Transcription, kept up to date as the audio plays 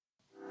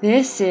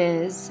This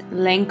is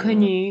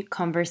L'Inconnu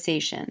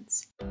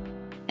Conversations,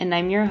 and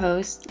I'm your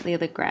host,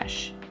 Leila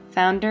Gresh,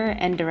 founder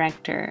and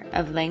director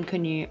of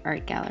L'Inconnu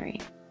Art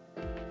Gallery.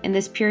 In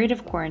this period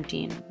of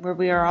quarantine, where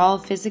we are all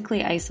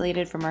physically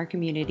isolated from our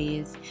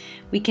communities,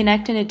 we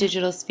connect in a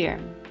digital sphere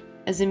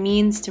as a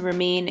means to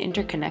remain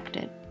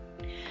interconnected.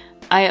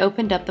 I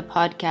opened up the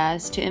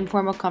podcast to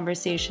informal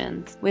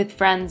conversations with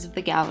friends of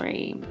the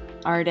gallery,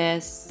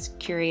 artists,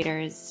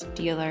 curators,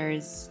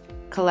 dealers,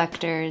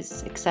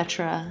 collectors,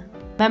 etc.,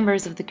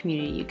 members of the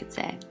community, you could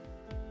say,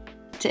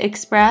 to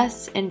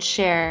express and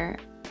share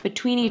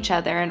between each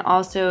other and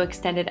also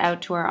extend it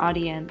out to our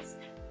audience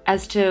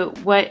as to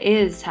what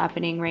is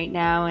happening right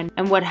now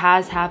and what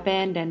has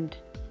happened, and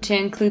to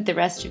include the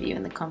rest of you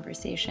in the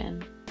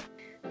conversation.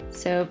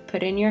 So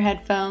put in your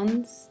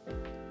headphones,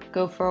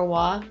 go for a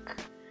walk,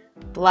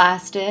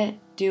 blast it,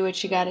 do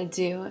what you gotta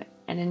do,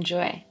 and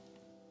enjoy.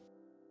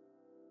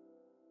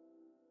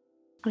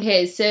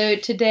 Okay, so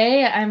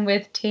today I'm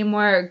with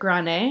Taymour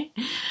Grahne.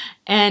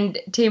 And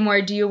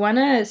Taymour, do you want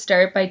to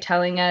start by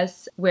telling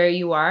us where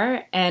you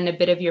are and a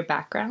bit of your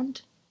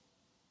background?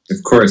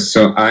 Of course.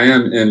 So I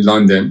am in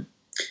London,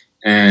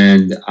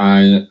 and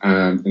I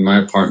am in my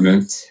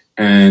apartment,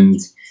 and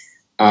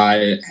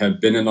I have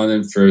been in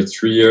London for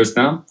 3 years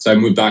now. So I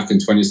moved back in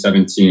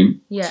 2017.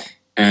 Yeah.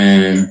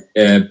 And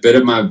a bit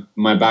of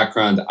my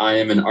background, I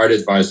am an art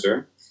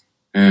advisor.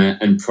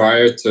 And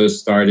prior to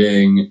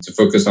starting to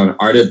focus on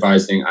art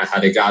advising, I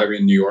had a gallery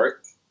in New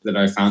York that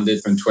I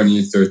founded from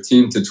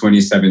 2013 to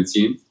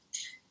 2017.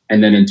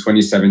 And then in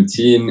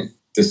 2017,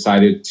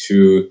 decided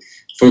to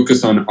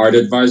focus on art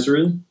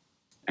advisory.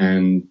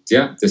 And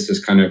yeah, this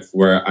is kind of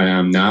where I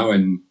am now.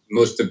 And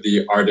most of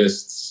the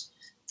artists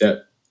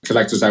that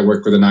collectors I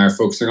work with and I are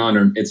focusing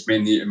on, it's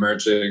mainly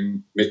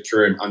emerging,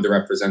 mid-career, and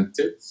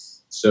underrepresented.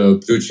 So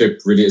blue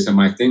chip really isn't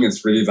my thing.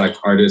 It's really like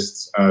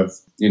artists of,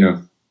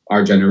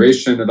 our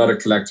generation. A lot of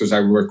collectors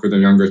I work with are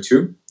younger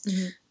too.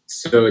 Mm-hmm.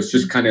 So it's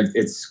just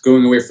it's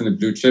going away from the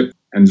blue chip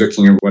and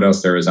looking at what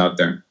else there is out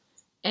there.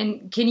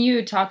 And can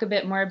you talk a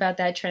bit more about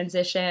that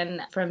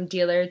transition from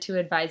dealer to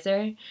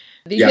advisor?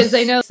 Because yes.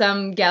 I know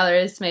some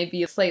gallerists might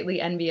be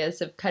slightly envious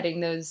of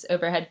cutting those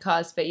overhead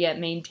costs, but yet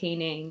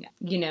maintaining,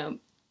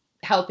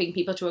 helping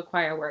people to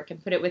acquire work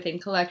and put it within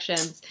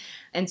collections.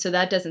 And so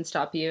that doesn't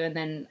stop you. And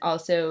then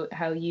also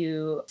how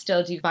you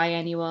still do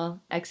biannual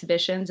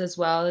exhibitions as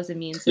well as a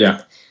means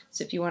of,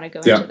 so if you want to go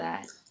into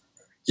that.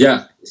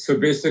 Yeah. So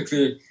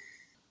basically,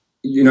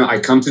 I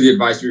come to the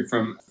advisory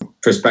from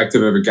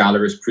perspective of a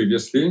gallerist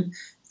previously.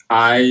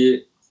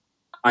 I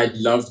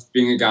loved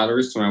being a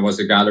gallerist when I was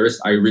a gallerist.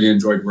 I really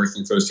enjoyed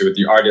working closely with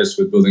the artists,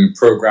 with building a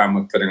program,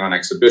 with putting on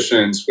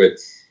exhibitions, with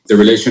the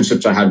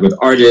relationships I had with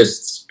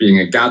artists, being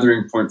a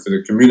gathering point for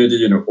the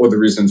community, all the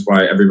reasons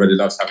why everybody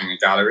loves having a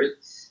gallery.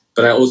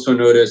 But I also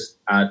noticed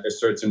at a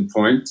certain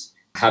point,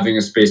 having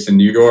a space in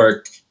New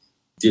York,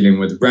 dealing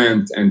with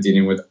rent and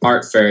dealing with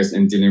art fairs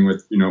and dealing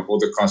with, all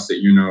the costs that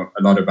you know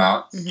a lot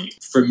about. Mm-hmm.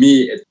 For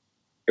me,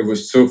 it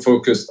was so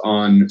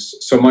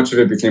much of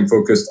it became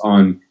focused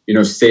on,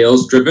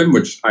 sales driven,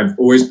 which I've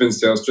always been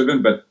sales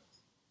driven, but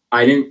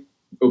I didn't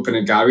open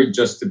a gallery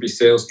just to be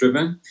sales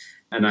driven.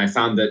 And I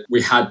found that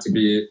we had to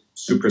be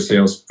super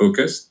sales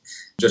focused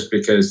just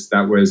because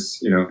that was,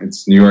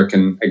 it's New York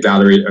and a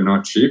gallery are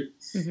not cheap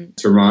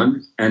to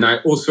run. And I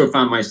also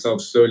found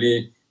myself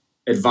slowly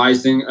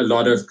advising a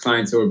lot of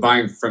clients who were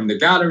buying from the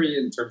gallery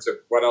in terms of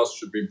what else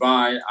should we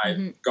buy.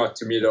 I got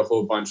to meet a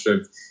whole bunch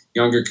of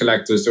younger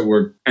collectors that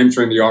were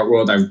entering the art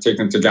world. I would take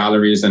them to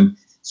galleries. And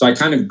so I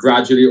kind of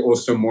gradually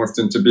also morphed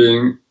into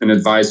being an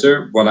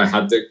advisor while I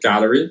had the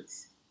gallery.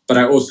 But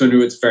I also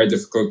knew it's very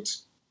difficult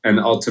and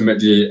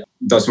ultimately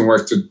doesn't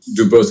work to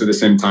do both at the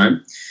same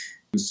time.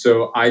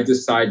 So I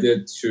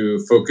decided to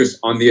focus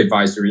on the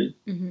advisory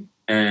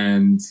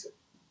and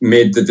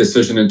made the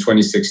decision in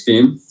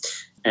 2016.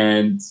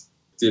 And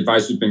the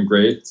advisory's been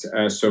great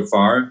so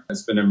far.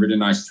 It's been a really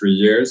nice 3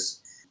 years.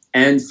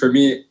 And for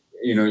me,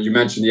 you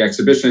mentioned the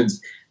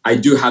exhibitions. I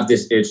do have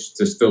this itch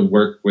to still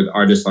work with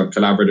artists on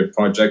collaborative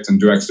projects and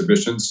do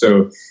exhibitions.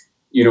 So,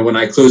 when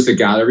I closed the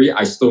gallery,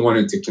 I still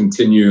wanted to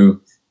continue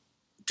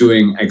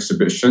doing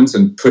exhibitions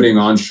and putting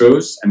on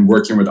shows and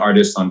working with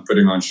artists on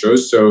putting on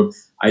shows. So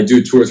I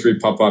do 2 or 3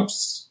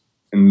 pop-ups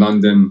in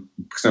London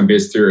because I'm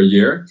based here a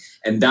year.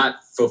 And that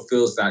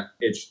fulfills that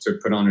itch to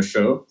put on a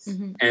show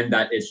and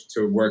that itch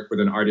to work with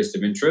an artist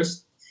of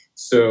interest.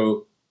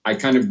 So I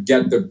kind of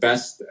get the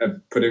best of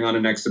putting on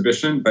an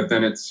exhibition, but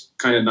then it's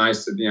kind of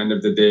nice at the end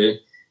of the day,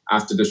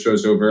 after the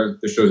show's over,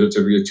 the shows are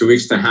typically 2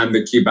 weeks, to hand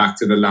the key back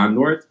to the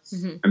landlord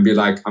and be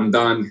like, I'm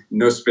done,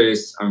 no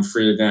space, I'm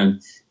free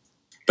again.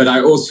 But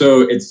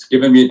it's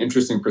given me an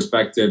interesting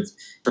perspective.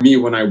 For me,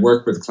 when I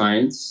work with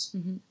clients,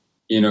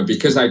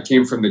 because I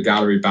came from the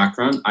gallery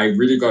background, I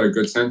really got a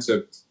good sense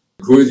of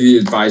who are the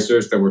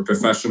advisors that were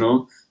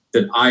professional,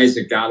 that I as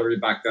a gallery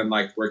back then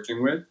liked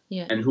working with,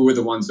 and who were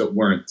the ones that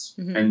weren't.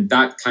 And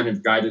that kind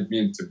of guided me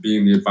into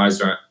being the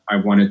advisor I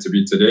wanted to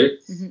be today.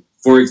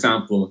 For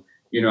example,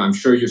 I'm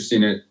sure you've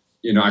seen it,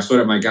 I saw it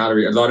at my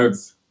gallery, a lot of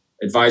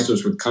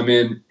advisors would come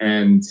in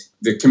and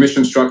the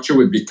commission structure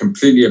would be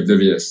completely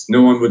oblivious.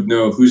 No one would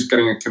know who's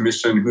getting a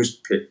commission,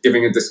 who's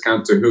giving a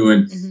discount to who.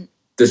 And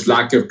this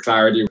lack of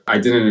clarity, I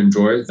didn't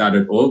enjoy that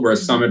at all,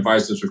 whereas some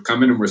advisors would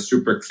come in and were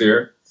super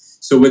clear.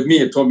 So with me,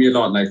 it taught me a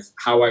lot, like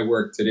how I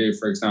work today,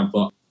 for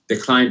example. The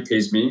client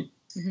pays me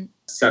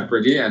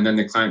separately, and then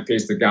the client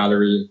pays the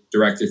gallery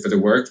directly for the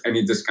work.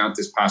 Any discount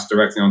is passed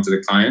directly onto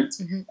the client.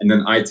 And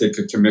then I take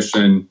a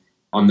commission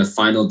on the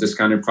final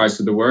discounted price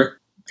of the work,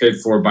 paid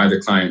for by the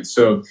client.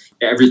 So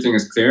everything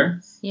is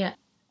clear. Yeah.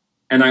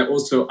 And I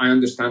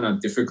understand how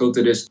difficult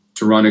it is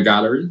to run a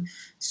gallery.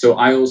 So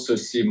I also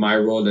see my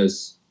role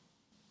as,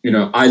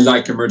 I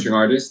like emerging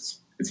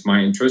artists. It's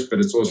my interest, but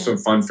it's also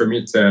fun for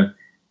me to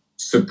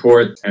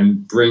support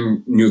and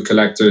bring new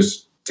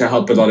collectors to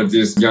help a lot of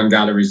these young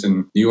galleries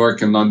in New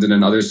York and London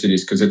and other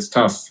cities, because it's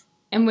tough.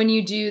 And when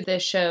you do the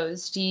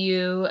shows, do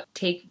you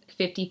take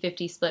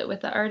 50-50 split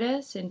with the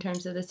artists in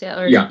terms of the sale?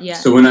 Or,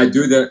 So when I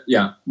do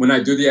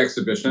the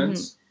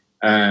exhibitions,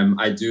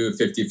 I do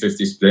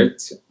 50-50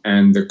 split,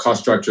 and the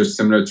cost structure is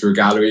similar to a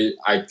gallery.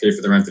 I pay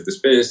for the rent of the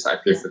space, I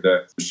pay for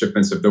the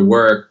shipments of the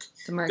work,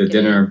 the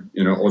dinner,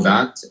 all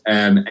that.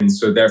 And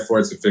so therefore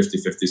it's a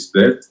 50-50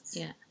 split.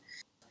 Yeah.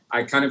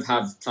 I kind of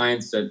have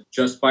clients that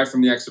just buy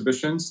from the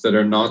exhibitions that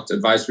are not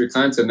advisory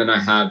clients. And then I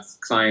have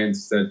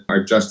clients that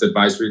are just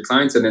advisory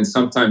clients. And then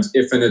sometimes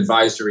if an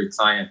advisory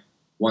client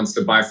wants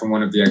to buy from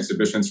one of the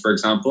exhibitions, for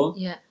example,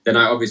 then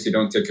I obviously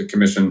don't take a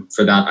commission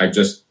for that. I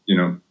just,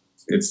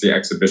 it's the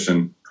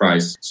exhibition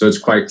price. So it's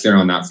quite clear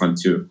on that front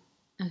too.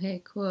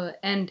 Okay, cool.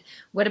 And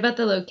what about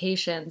the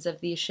locations of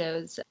these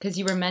shows? Because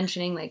you were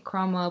mentioning like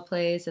Cromwell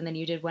Place, and then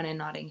you did one in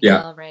Notting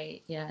Hill,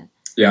 right?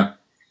 Yeah.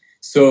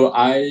 So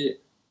I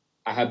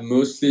have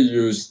mostly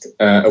used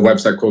a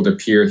website called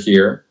Appear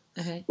Here,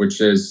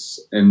 which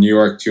is in New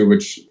York too,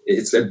 which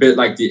it's a bit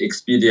like the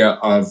Expedia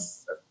of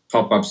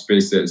pop-up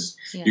spaces.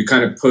 Yeah. You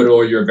kind of put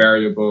all your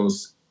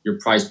variables, your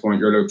price point,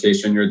 your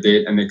location, your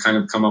date, and they kind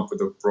of come up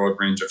with a broad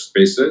range of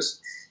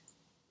spaces.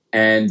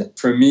 And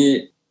for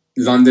me,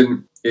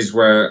 London is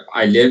where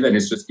I live, and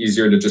it's just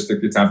easier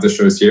logistically to have the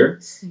shows here.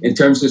 In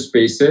terms of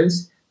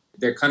spaces,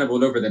 they're kind of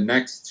all over. The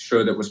next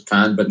show that was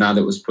planned, but now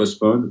that was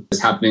postponed,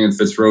 is happening in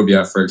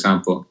Fitzrovia, for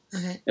example.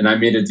 And I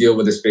made a deal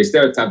with the space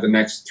there to have the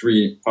next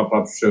 3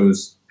 pop-up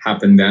shows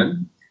happen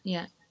then.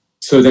 Yeah.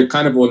 So they're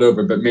kind of all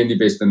over, but mainly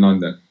based in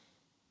London.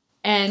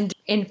 And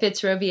in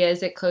Fitzrovia,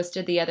 is it close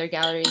to the other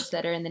galleries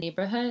that are in the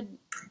neighborhood?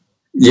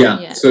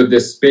 Yeah. So the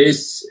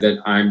space that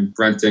I'm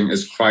renting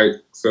is quite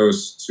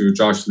close to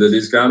Josh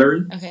Lilly's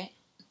gallery.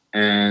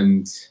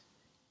 And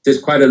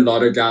there's quite a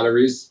lot of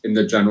galleries in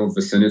the general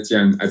vicinity,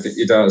 and I think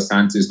Ida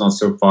Santi is not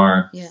so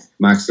far.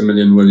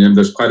 Maximilian William,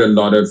 there's quite a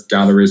lot of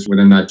galleries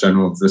within that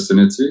general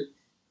vicinity.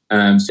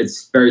 So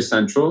it's very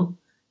central,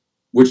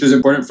 which is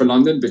important for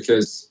London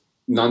because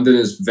London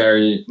is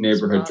very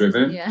neighborhood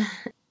driven.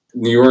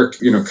 New York,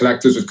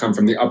 collectors would come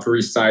from the Upper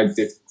East Side,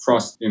 they've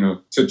crossed,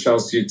 to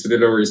Chelsea, to the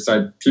Lower East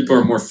Side. People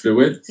are more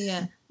fluid.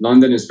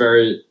 London is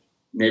very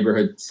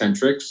neighborhood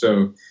centric,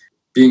 so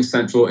being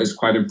central is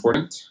quite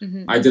important.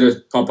 I did a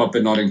pop-up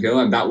in Notting Hill,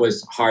 and that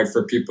was hard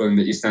for people in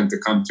the East End to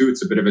come to.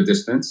 It's a bit of a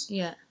distance.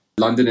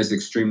 London is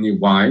extremely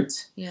wide,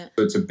 so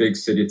it's a big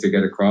city to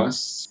get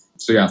across.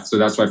 So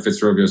that's why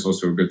Fitzrovia is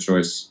also a good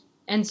choice.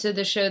 And so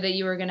the show that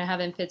you were going to have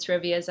in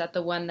Fitzrovia, is that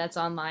the one that's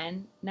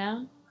online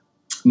now?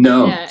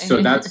 No,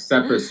 so that's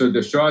separate. So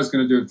the show I was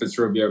going to do in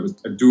Fitzrovia was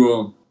a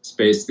dual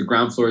space. The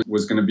ground floor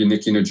was going to be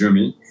Nikki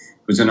Najumi,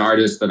 who's an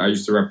artist that I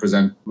used to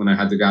represent when I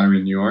had the gallery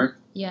in New York.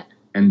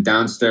 And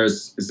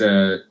downstairs is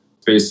a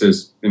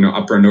spaces,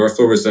 upper and lower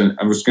floor.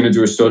 I was going to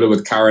do a solo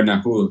with Kara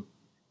Nahul.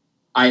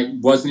 I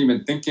wasn't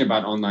even thinking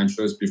about online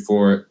shows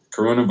before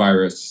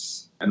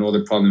coronavirus and all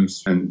the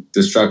problems and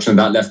destruction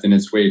that left in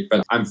its wake.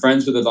 But I'm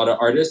friends with a lot of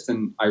artists,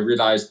 and I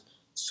realized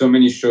so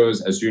many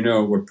shows, as you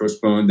know, were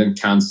postponed and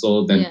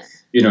canceled. And,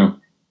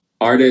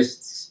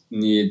 artists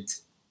need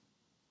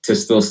to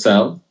still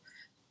sell.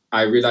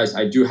 I realized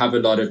I do have a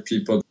lot of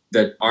people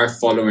that are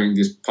following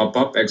these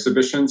pop-up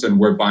exhibitions, and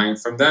we're buying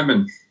from them.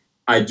 And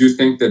I do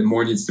think that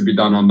more needs to be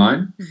done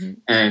online,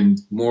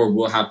 and more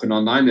will happen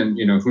online. And,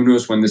 who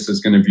knows when this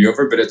is going to be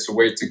over, but it's a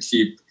way to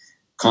keep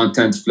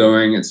content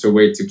flowing. It's a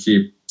way to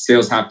keep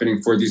sales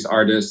happening for these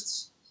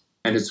artists,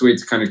 and it's a way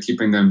to kind of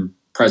keeping them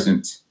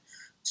present.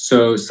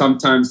 So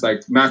sometimes,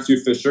 like Matthew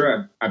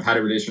Fisher, I've had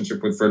a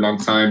relationship with for a long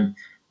time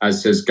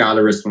as his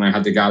gallerist when I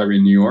had the gallery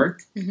in New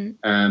York.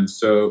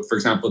 So, for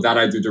example, that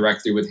I do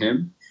directly with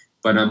him.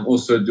 But I'm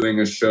also doing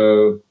a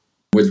show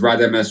with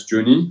Radem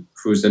Esjuni,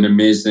 who's an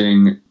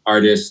amazing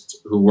artist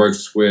who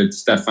works with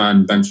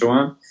Stefan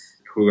Benchoan,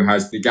 who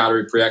has the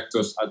gallery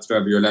Proyectos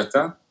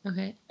Ultravioleta.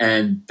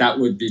 And that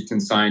would be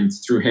consigned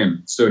through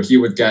him. So he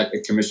would get a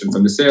commission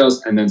from the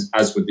sales, and then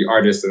as would the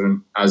artist,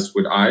 and as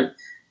would I.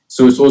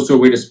 So it's also a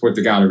way to support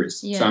the galleries.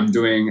 So I'm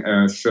doing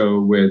a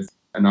show with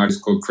an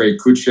artist called Craig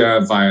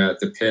Kuchia via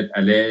The Pit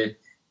LA.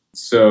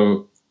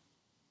 So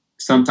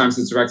sometimes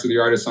it's direct to the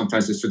artist,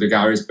 sometimes it's through the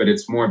galleries, but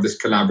it's more of this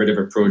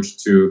collaborative approach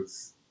to,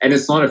 and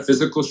it's not a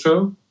physical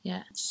show.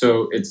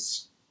 So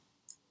it's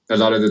a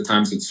lot of the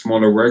times it's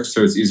smaller work,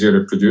 so it's easier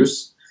to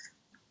produce.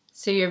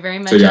 So you're very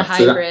much a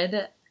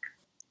hybrid.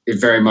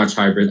 Very much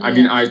hybrid. Yeah. I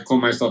mean, I call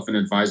myself an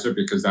advisor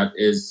because that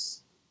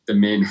is the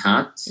main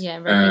hat. Yeah,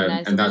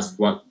 recognizable. And that's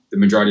what the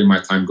majority of my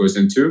time goes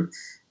into.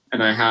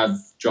 And I have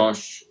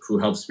Josh, who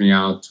helps me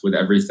out with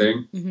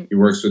everything. Mm-hmm. He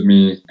works with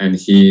me, and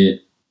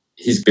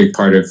he's a big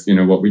part of,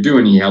 what we do.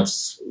 And he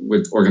helps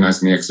with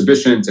organizing the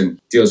exhibitions and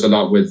deals a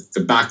lot with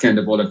the back end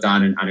of all of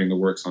that and adding the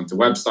works onto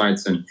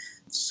websites. And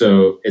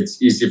so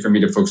it's easy for me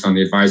to focus on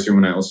the advisory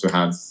when I also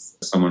have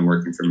someone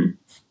working for me.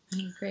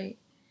 Great.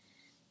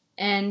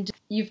 And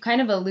you've kind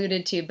of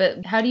alluded to,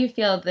 but how do you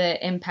feel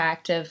the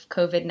impact of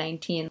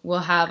COVID-19 will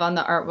have on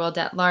the art world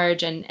at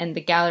large and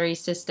the gallery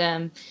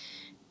system?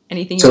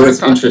 Anything you want to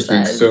process? So it's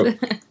interesting.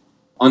 So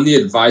on the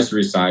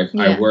advisory side,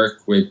 I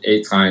work with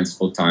 8 clients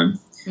full-time.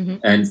 Mm-hmm.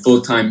 And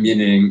full-time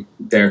meaning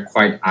they're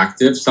quite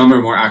active. Some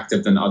are more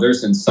active than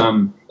others, and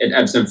some, it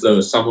ebbs and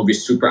flows. Some will be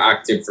super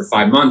active for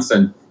 5 months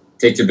and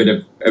take a bit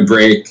of a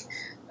break.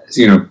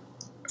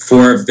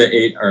 4 of the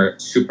 8 are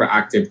super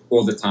active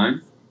all the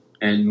time.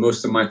 And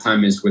most of my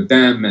time is with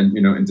them and,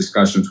 in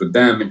discussions with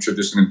them,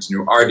 introducing them to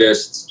new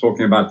artists,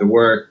 talking about the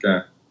work,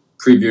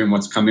 previewing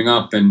what's coming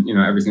up, and,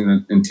 everything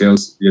that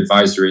entails the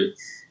advisory.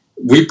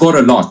 We bought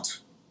a lot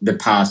the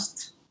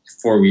past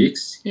 4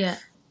 weeks. Yeah.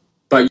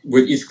 But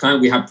with each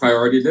client, we have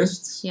priority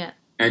lists. Yeah.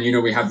 And,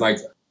 we have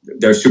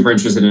they're super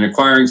interested in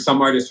acquiring.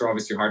 Some artists are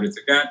obviously harder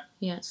to get.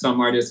 Yeah.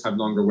 Some artists have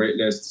longer wait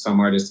lists.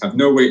 Some artists have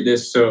no wait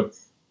lists. So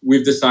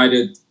we've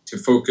decided to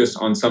focus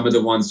on some of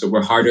the ones that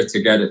were harder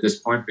to get at this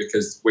point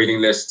because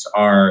waiting lists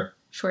are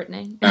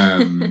shortening.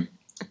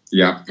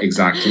 Yeah,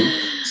 exactly.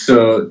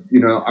 So,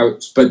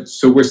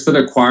 so we're still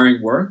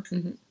acquiring work,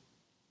 mm-hmm.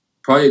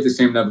 probably at the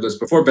same level as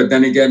before. But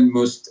then again,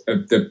 most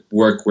of the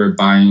work we're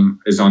buying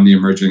is on the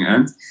emerging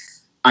end.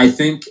 I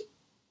think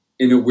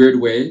in a weird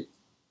way,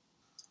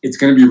 it's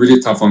going to be really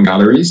tough on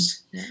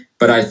galleries,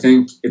 but I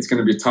think it's going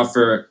to be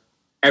tougher.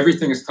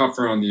 Everything is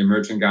tougher on the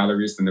emerging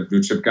galleries than the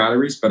blue chip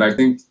galleries. But I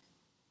think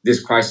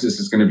this crisis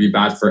is going to be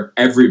bad for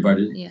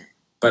everybody. Yeah.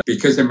 But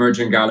because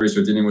emerging galleries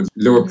are dealing with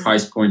lower mm-hmm.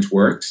 price point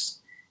works,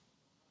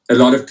 a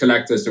lot of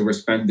collectors that were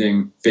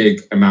spending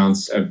big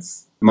amounts of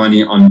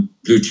money on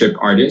blue chip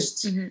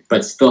artists, mm-hmm.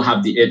 but still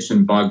have the itch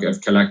and bug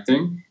of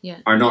collecting,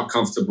 are not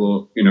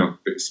comfortable,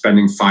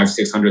 spending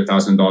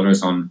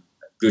 $500,000-$600,000 on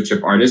blue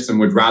chip artists and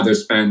would rather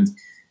spend,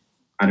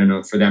 I don't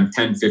know, for them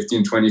 $10,000,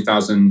 $15,000,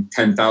 $20,000,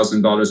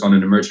 $10,000 on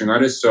an emerging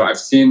artist. So I've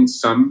seen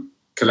some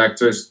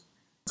collectors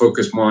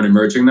focus more on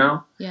emerging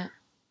now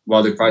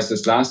while the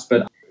crisis lasts.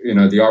 But,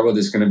 the art world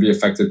is going to be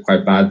affected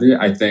quite badly.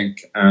 I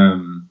think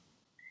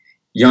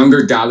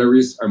younger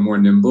galleries are more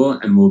nimble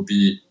and will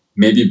be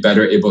maybe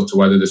better able to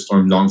weather the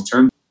storm long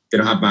term. They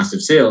don't have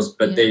massive sales,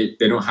 but they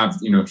don't have,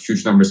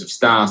 huge numbers of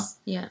staff.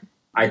 Yeah.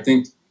 I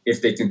think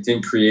if they can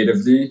think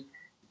creatively,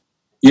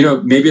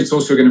 maybe it's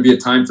also going to be a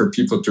time for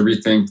people to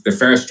rethink the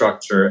fair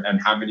structure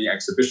and how many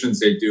exhibitions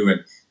they do.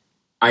 And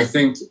I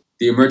think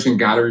the emerging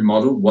gallery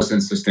model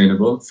wasn't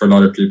sustainable for a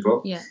lot of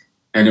people. Yeah.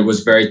 And it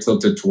was very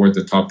tilted toward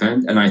the top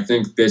end. And I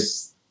think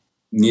this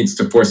needs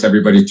to force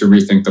everybody to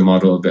rethink the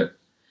model a bit.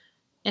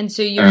 And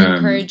so you're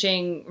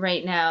encouraging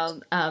right now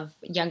of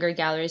younger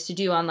galleries to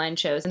do online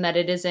shows, and that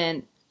it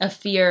isn't a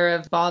fear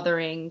of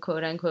bothering,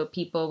 quote unquote,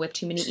 people with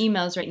too many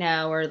emails right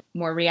now or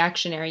more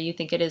reactionary. You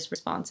think it is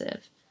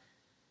responsive?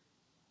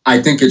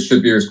 I think it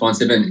should be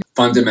responsive, and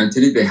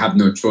fundamentally they have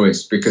no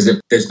choice, because if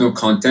there's no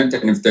content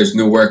and if there's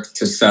no work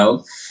to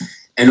sell,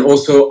 and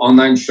also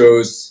online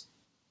shows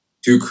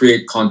do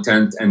create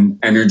content and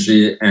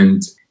energy,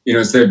 and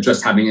instead of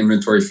just having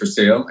inventory for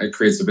sale, it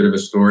creates a bit of a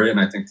story, and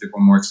I think people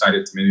are more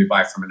excited to maybe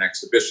buy from an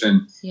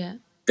exhibition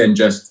than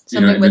just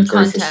something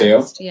inventory with for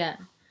sale.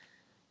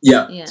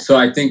 Yeah. So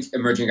I think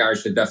emerging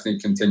galleries should definitely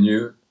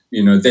continue.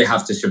 They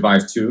have to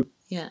survive too.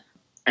 Yeah.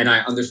 And I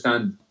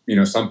understand,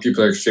 some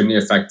people are extremely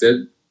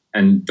affected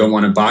and don't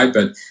want to buy,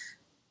 but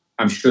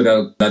I'm sure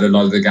they'll let a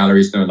lot of the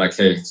galleries know,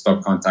 hey,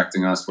 stop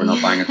contacting us. We're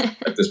not buying it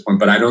at this point.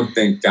 But I don't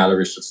think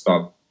galleries should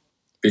stop,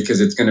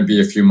 because it's going to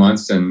be a few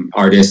months and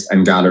artists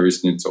and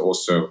galleries need to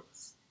also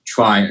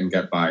try and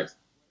get by.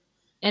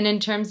 And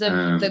in terms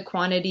of the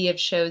quantity of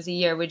shows a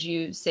year, would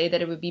you say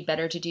that it would be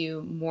better to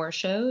do more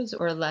shows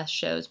or less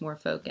shows, more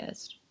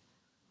focused?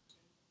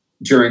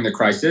 During the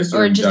crisis?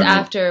 Or just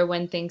after,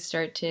 when things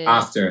start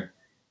to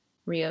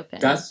reopen?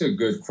 That's a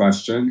good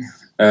question.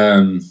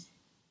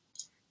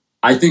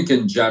 I think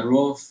in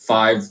general,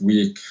 5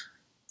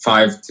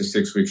 to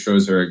 6 week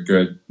shows are a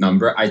good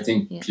number. I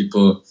think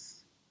people...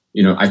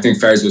 I think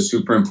fairs are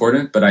super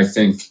important, but I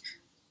think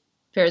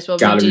fairs will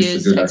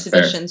reduce,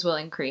 exhibitions will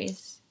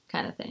increase,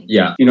 kind of thing.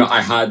 Yeah.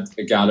 I had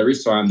a gallery,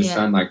 so I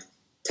understand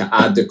to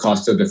add the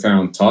cost of the fair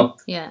on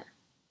top. Yeah.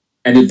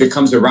 And it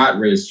becomes a rat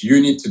race.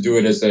 You need to do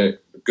it as a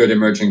good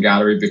emerging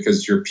gallery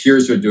because your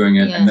peers are doing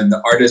it. Yeah. And then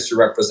the artists you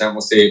represent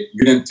will say,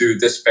 you didn't do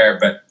this fair,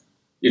 but,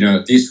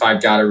 these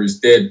 5 galleries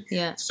did.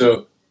 Yeah.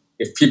 So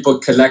if people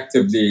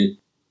collectively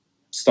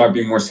start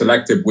being more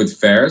selective with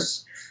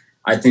fairs,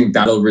 I think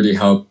that'll really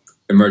help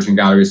emerging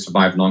galleries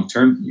survive long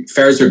term.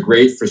 Fairs are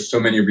great for so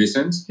many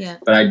reasons,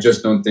 but I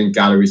just don't think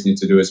galleries need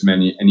to do as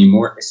many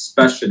anymore,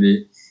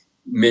 especially,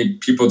 maybe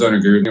people don't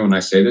agree with me when I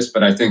say this,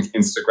 but I think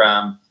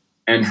Instagram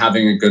and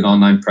having a good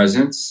online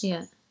presence,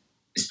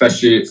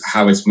 especially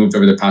how it's moved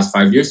over the past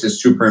 5 years,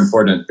 is super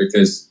important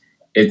because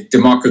it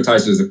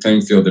democratizes the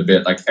playing field a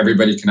bit. Like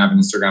everybody can have an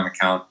Instagram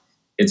account.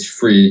 It's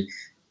free.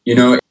 You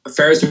know,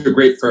 fairs are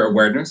great for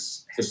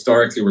awareness.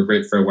 Historically, we're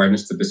great for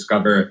awareness to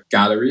discover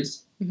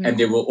galleries, and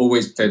they will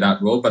always play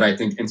that role. But I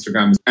think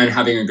Instagram and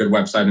having a good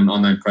website and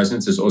online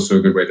presence is also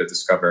a good way to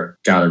discover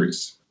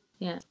galleries.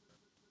 Yeah.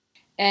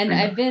 And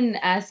I've been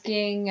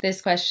asking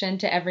this question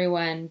to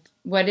everyone.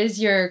 What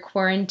is your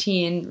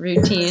quarantine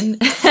routine?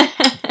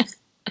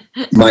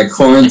 My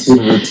quarantine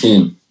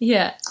routine.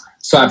 Yeah.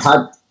 So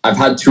I've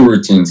had two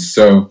routines.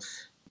 So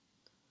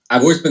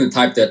I've always been the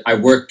type that I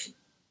work,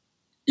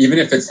 even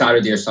if it's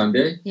Saturday or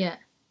Sunday. Yeah.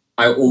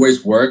 I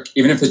always work,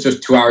 even if it's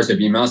just 2 hours of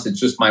emails. It's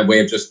just my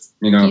way of just,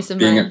 being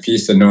mind. at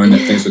peace and knowing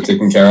that things are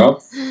taken care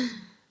of.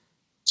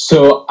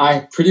 So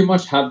I pretty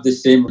much have the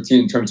same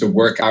routine in terms of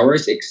work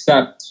hours,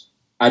 except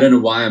I don't know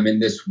why I'm in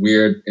this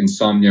weird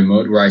insomnia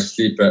mode where I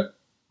sleep at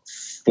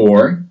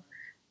 4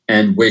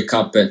 and wake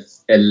up at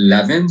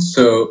 11.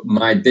 So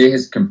my day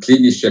has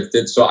completely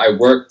shifted. So I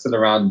work till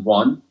around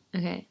 1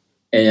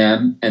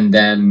 a.m. and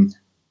then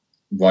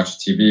watch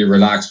TV,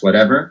 relax,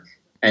 whatever.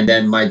 And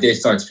then my day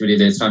starts really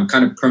late. So I'm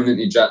kind of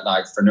permanently jet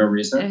lagged for no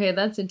reason. Okay,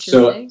 that's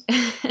interesting.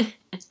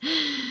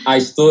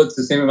 So it's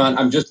the same amount.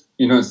 I'm just,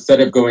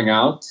 instead of going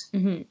out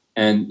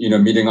and,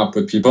 meeting up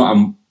with people,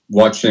 I'm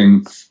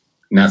watching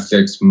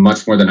Netflix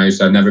much more than I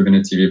used to. I've never been a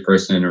TV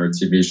person or a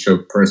TV show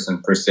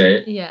person per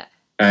se. Yeah.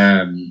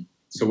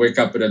 So wake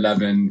up at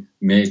 11,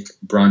 make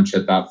brunch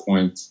at that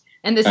point.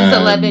 And this is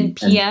 11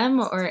 p.m.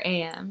 or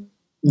a.m.?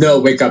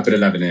 No, wake up at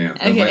 11 a.m.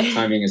 Okay. My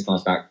timing is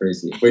not that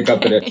crazy. Wake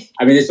up at it.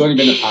 I mean, it's only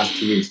been the past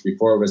 2 weeks.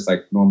 Before it was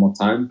like normal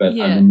time, but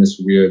I'm in this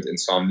weird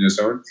insomnia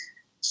zone.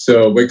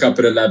 So wake up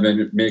at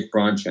 11, make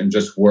brunch, and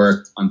just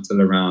work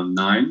until around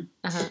 9.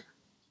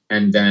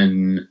 And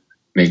then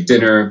make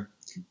dinner,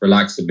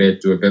 relax a bit,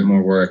 do a bit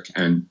more work.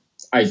 And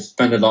I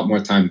spend a lot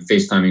more time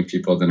FaceTiming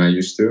people than I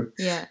used to.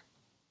 Yeah.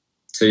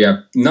 So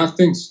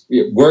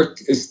work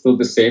is still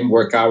the same,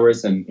 work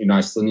hours, and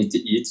I still need to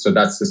eat, so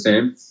that's the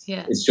same.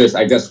 Yeah. It's just,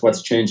 I guess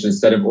what's changed,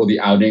 instead of all the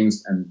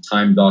outings and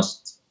time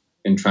lost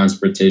in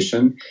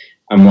transportation,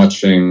 I'm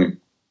watching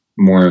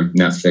more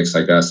Netflix,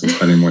 I guess, and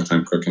spending more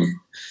time cooking.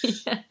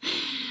 Yeah.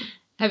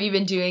 Have you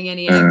been doing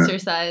any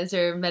exercise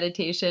or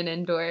meditation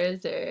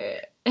indoors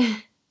or?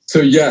 So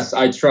yes,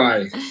 I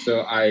try.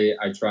 So I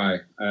try.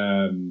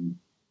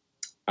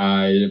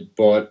 I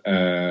bought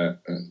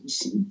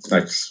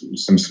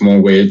some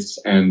small weights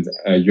and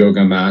a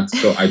yoga mat.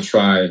 So I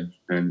try,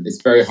 and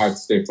it's very hard to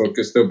stay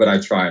focused though, but I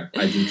try.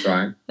 I do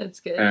try. That's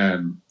good.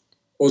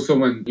 Also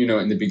when,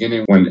 in the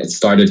beginning, when it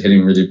started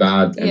hitting really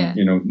bad and,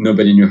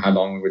 nobody knew how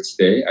long it would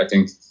stay, I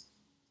think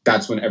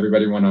that's when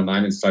everybody went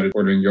online and started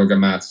ordering yoga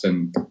mats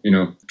and,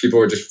 people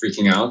were just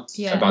freaking out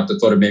about the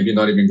thought of maybe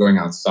not even going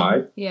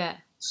outside. Yeah.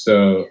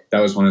 So that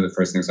was one of the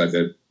first things I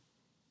did.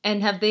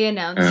 And have they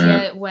announced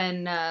yet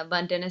when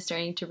London is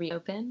starting to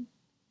reopen?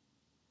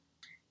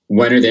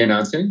 When are they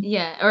announcing?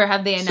 Yeah, or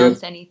have they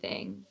announced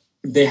anything?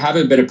 They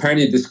haven't, but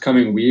apparently this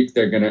coming week,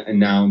 they're going to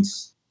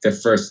announce the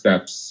first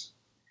steps.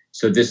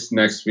 So this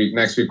next week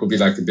will be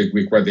like a big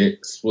week where they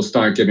will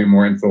start giving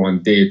more info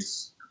on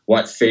dates,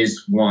 what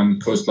phase 1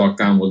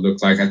 post-lockdown will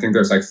look like. I think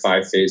there's like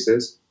 5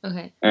 phases.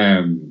 Okay.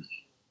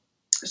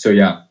 So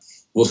yeah,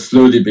 we'll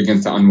slowly begin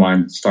to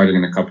unwind starting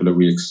in a couple of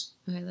weeks.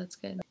 Okay, that's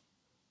good.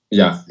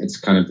 Yeah,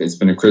 it's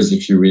been a crazy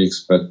few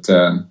weeks, but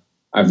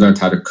I've learned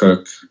how to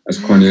cook, as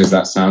corny as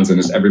that sounds, and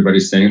as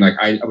everybody's saying, like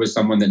I was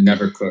someone that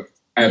never cooked,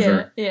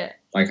 ever. Yeah.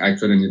 Like I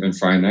couldn't even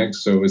fry an egg,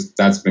 so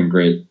that's been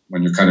great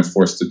when you're kind of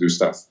forced to do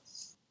stuff.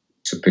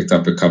 So picked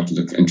up a couple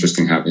of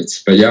interesting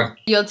habits, but yeah.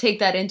 You'll take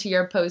that into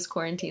your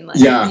post-quarantine life.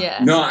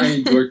 Yeah. No, I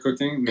enjoy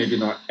cooking, maybe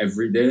not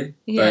every day,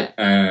 but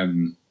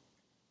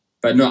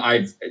no,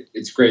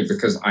 it's great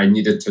because I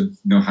needed to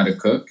know how to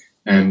cook,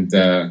 and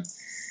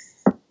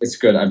it's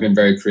good. I've been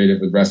very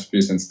creative with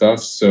recipes and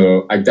stuff.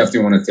 So I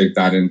definitely want to take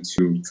that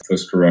into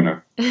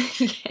post-corona,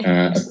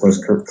 a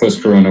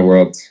post-corona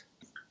world.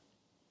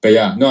 But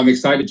yeah, no, I'm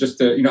excited just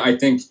to, I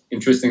think,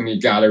 interestingly,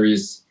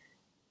 galleries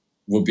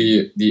will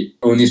be the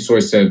only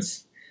source of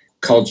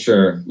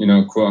culture,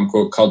 quote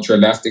unquote, culture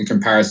left in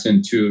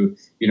comparison to,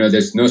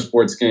 there's no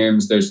sports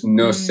games, there's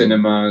no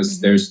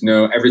cinemas, there's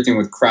no everything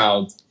with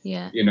crowd,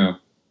 no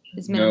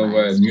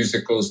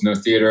musicals, no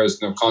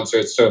theaters, no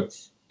concerts. So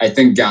I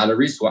think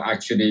galleries will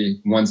actually,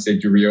 once they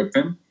do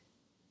reopen,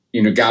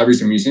 galleries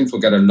and museums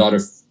will get a lot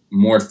of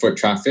more foot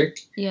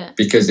traffic. Yeah.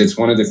 Because it's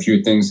one of the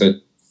few things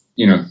that,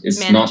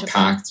 it's not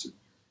packed.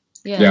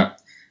 Yeah.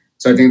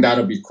 So I think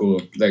that'll be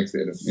cool. Like,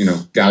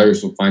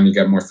 galleries will finally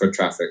get more foot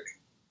traffic.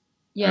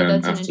 Yeah,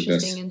 that's an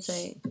interesting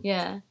insight.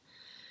 Yeah.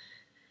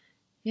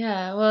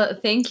 Yeah. Well,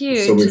 thank you.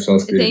 So we shall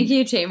see. Thank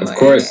you, Taymour. Of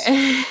course.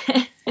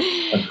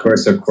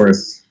 Of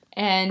course.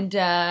 And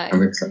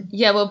I'm excited.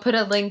 yeah, we'll put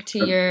a link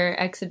to your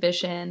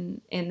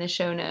exhibition in the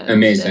show notes.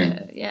 Amazing.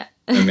 So, yeah.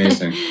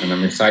 Amazing. And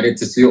I'm excited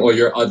to see all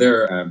your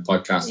other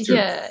podcasts too.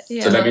 Yeah.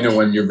 So let me know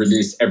when you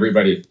release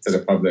everybody to the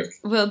public.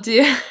 Will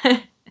do.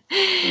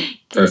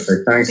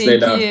 Perfect. Thanks,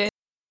 Thank Leila. you.